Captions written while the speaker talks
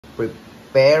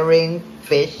preparing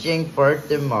fishing for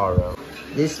tomorrow.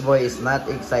 This boy is not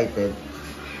excited.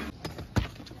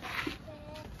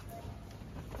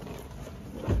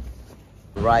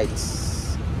 Right,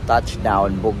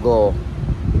 touchdown, Bugo.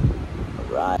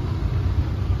 Right.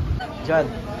 John,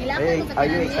 are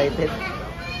you excited?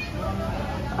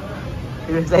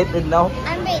 You're excited now?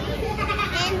 I'm ready.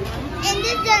 And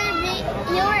this Jollibee,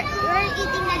 you're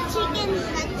eating the chicken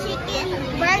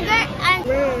burger and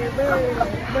burger.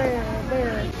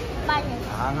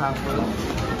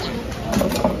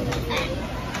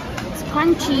 It's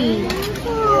crunchy.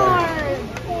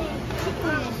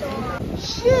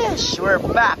 Sheesh, we're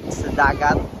back,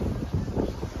 sadagat,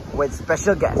 with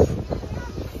special guest.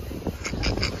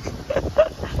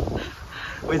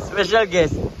 With special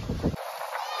guest.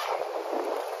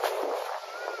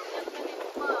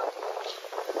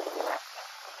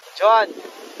 John!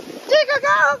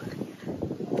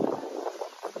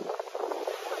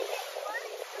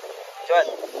 John,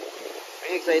 are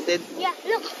you excited? Yeah,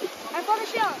 look, I got a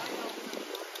shell.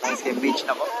 Nice kay beach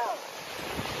na ko.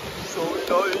 So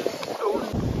nice, so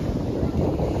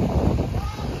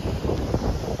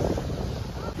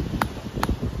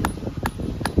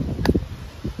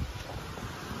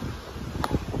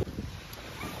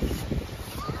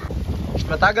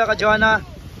mataga ka, Joanna.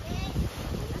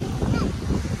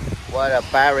 What a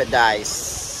paradise.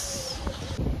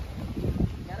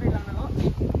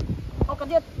 Oh,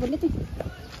 kadiat, ganito.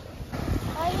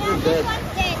 Oh, yeah, good. this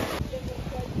one's dead.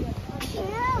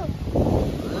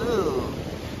 Ooh.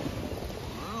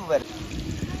 Ooh, but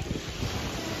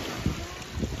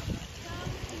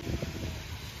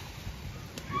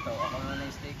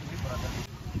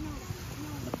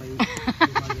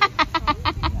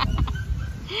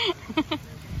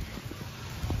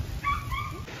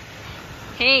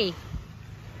Hey!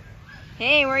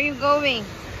 Hey, where are you going?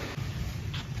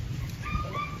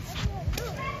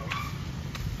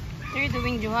 What are you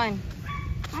doing, Johan?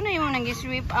 Ano yung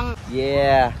nag-sweep ang...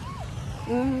 yeah.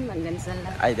 Hanggang saan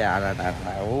lang. Ay, dara.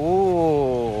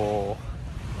 Oh.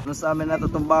 Ano sa amin na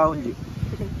itong bahon, G?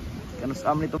 Ano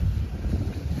sa amin ito?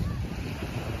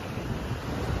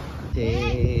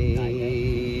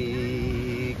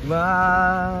 Take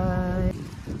my...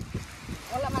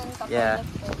 Wala man tapos. Yeah,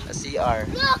 a CR.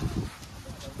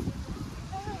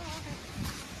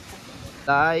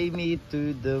 Fly me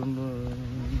to the moon.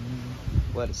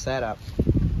 What a setup.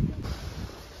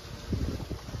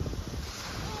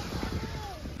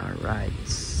 Alright,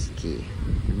 ski.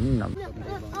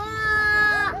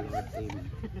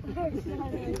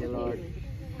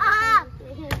 Ah!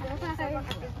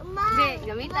 Di,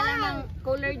 gamitan lang ng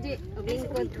color, Di. O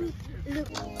lingkod. Look.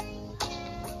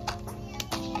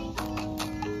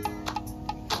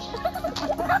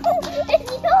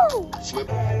 It's you!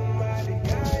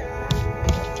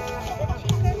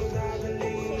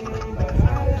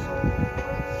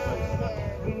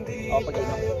 Oh,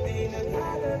 pag-inom.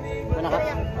 Ito na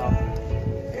ka? Oh.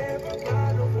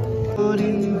 Put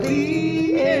in the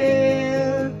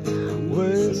air,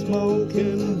 we're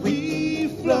smoking,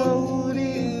 we float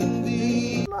in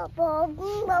the... Babog.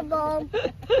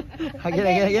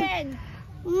 Again.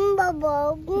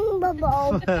 Babog. Boom,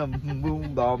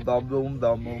 dum, dum, boom,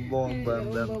 dum, boom, boom, dum,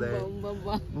 dum, dum.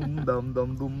 Boom, dum,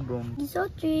 dum, boom, boom. These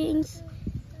are drinks.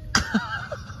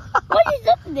 What is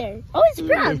up there? Oh, it's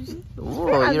crabs. Oh,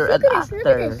 Crabs. you're Look an at this,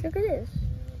 actor. Look at this.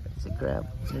 It's a crab.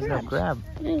 There's no crab.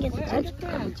 I didn't get the crab.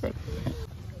 Let me check.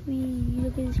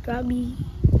 Look at this crabby.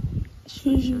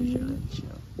 Sure.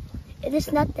 It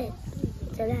is not this.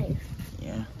 It's alive.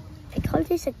 Yeah. I call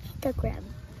this a cheetah crab.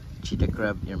 Cheetah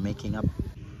crab, you're making up.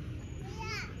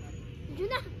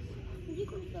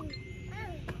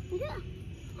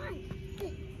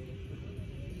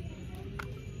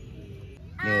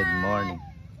 Good morning.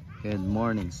 Good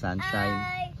morning, sunshine.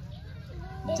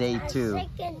 Day 2.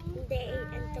 Second day,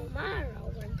 and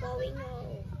tomorrow we're going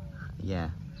home. Yeah.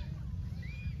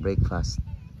 Breakfast.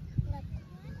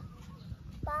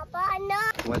 Papa, no.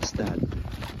 What's that?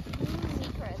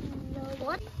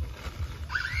 What?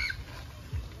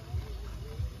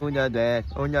 Unya de.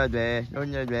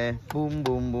 Boom,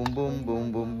 boom, boom, boom,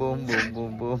 boom, boom, boom, boom,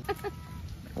 boom, boom.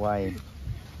 Why?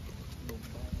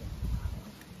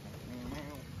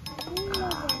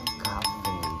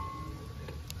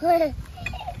 What?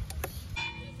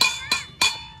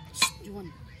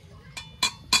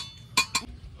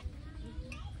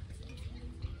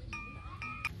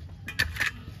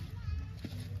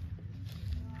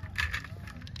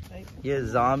 You a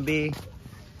zombie?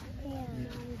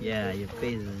 Yeah, your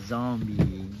face is a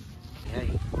zombie. Hey.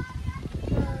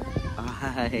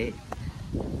 Hi.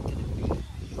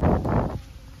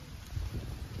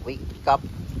 Wake up.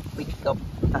 Pick up.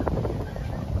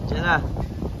 Diyan na.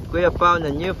 Kuya found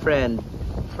a new friends.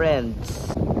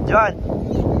 John,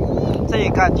 so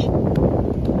you catch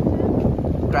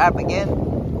crab again?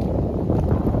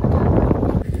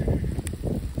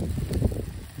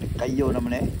 Kayo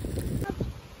naman eh.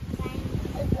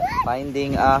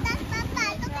 Finding a...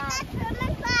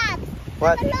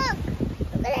 What? Look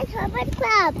at that hermit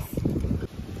crabs.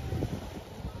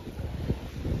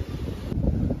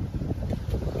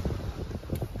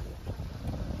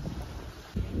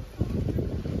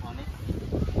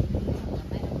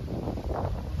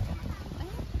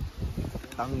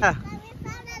 Ang... We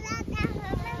found a lot of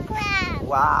hermit crabs.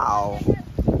 Wow!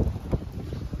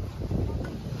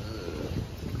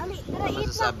 Ali, Ano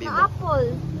masasabi mo? Apple.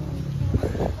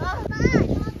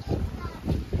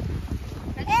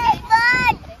 It's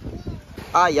good.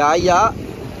 Ah, yaya!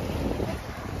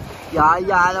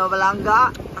 Yaya na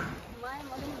malangga! May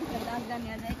mo din dagdagan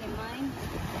niya dai kay mine.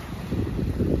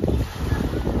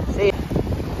 See?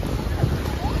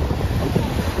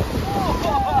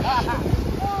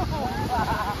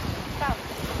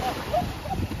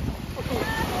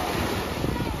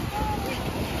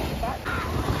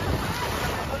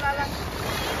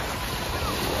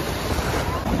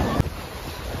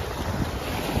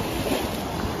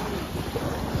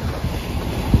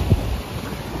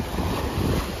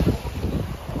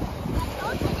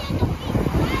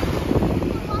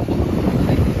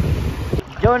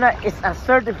 Jonah is a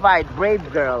certified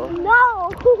brave girl. No.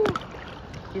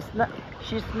 She's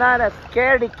not a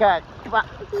scaredy cat.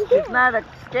 She's not a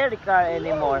scaredy cat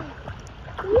anymore.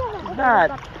 She's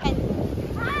not.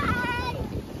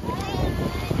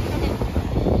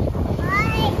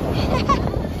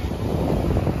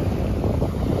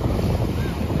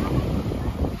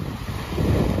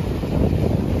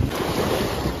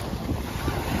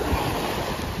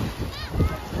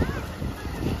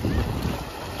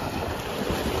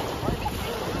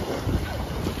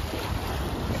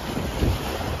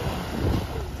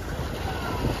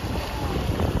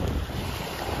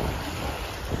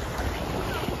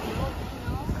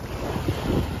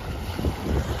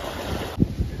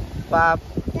 Pop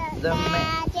the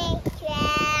magic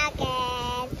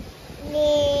dragon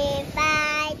live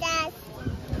by the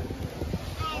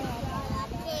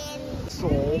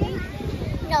soul.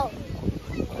 No.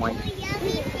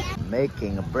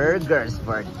 Making burgers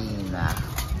for Dina.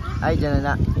 Ay, dyan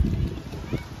na.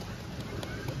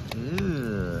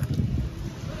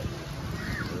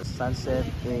 Sunset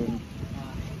in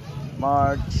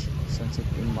March. Sunset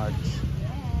in March.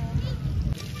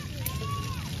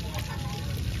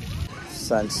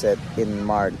 Sunset in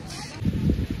March.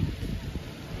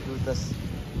 Lutas.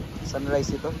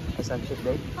 Sunrise ito? Ay, sunset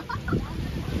day?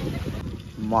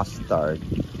 Mustard.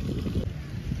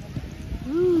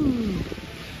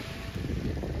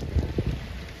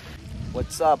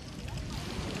 What's up?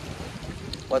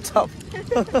 What's up?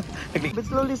 It's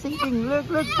slowly sinking.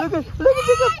 Look at it.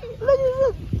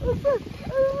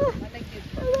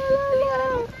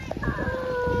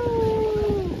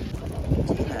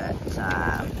 Dinner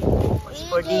time. What's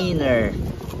for dinner?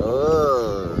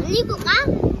 Oh. Ligo ka?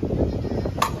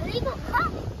 Ligo ka?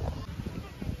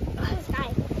 Sky.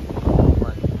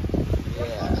 What?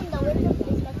 Yeah. In the window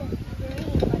place that is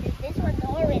green, but if this one's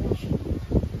orange.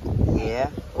 Yeah.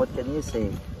 What can you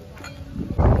say?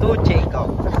 To Jacob.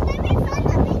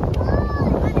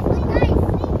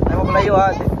 Ay mo palayo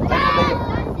ha. Ay mo palayo.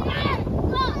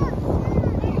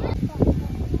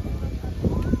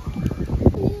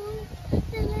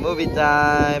 Movie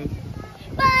time.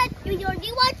 But we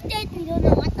already watched it. We don't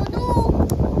know what to do.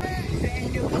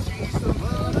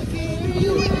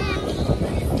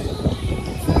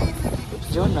 It's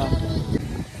Jonah.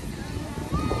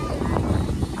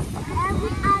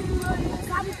 Every animal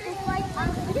comes to fight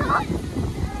us.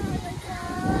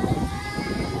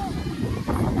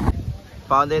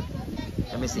 Found it.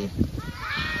 Let me see.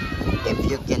 If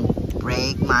you can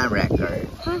break my record.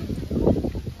 Huh?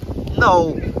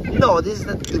 No, this is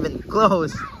not even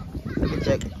close. Let me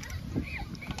check.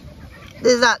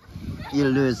 This is not. You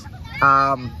lose.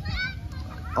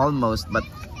 Almost, but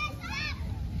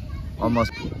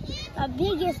almost. The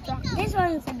biggest one. This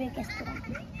one is the biggest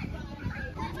one.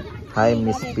 Hi,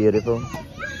 Miss Beautiful.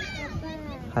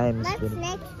 Hi, Miss What's Beautiful.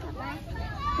 next, Papa?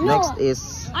 Next No,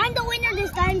 is I'm the winner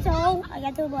this time, so I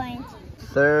got 2 points.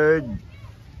 third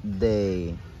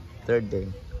day. Third day.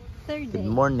 Third Good day.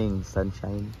 morning,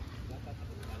 sunshine.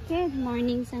 Good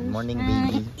morning, Good sunshine. morning,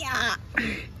 baby. Yeah.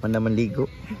 Man naman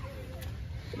ligo.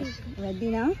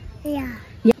 Ready now? Yeah.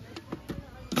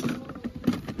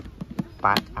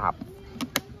 Pack up.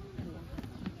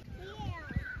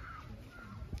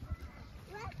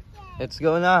 Let's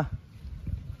go na.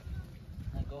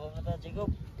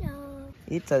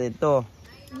 Itsa dito.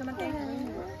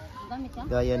 Gamit ka?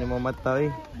 Gaya ni mo mata eh.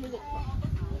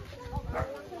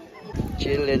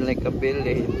 Chillin like a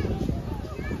billy.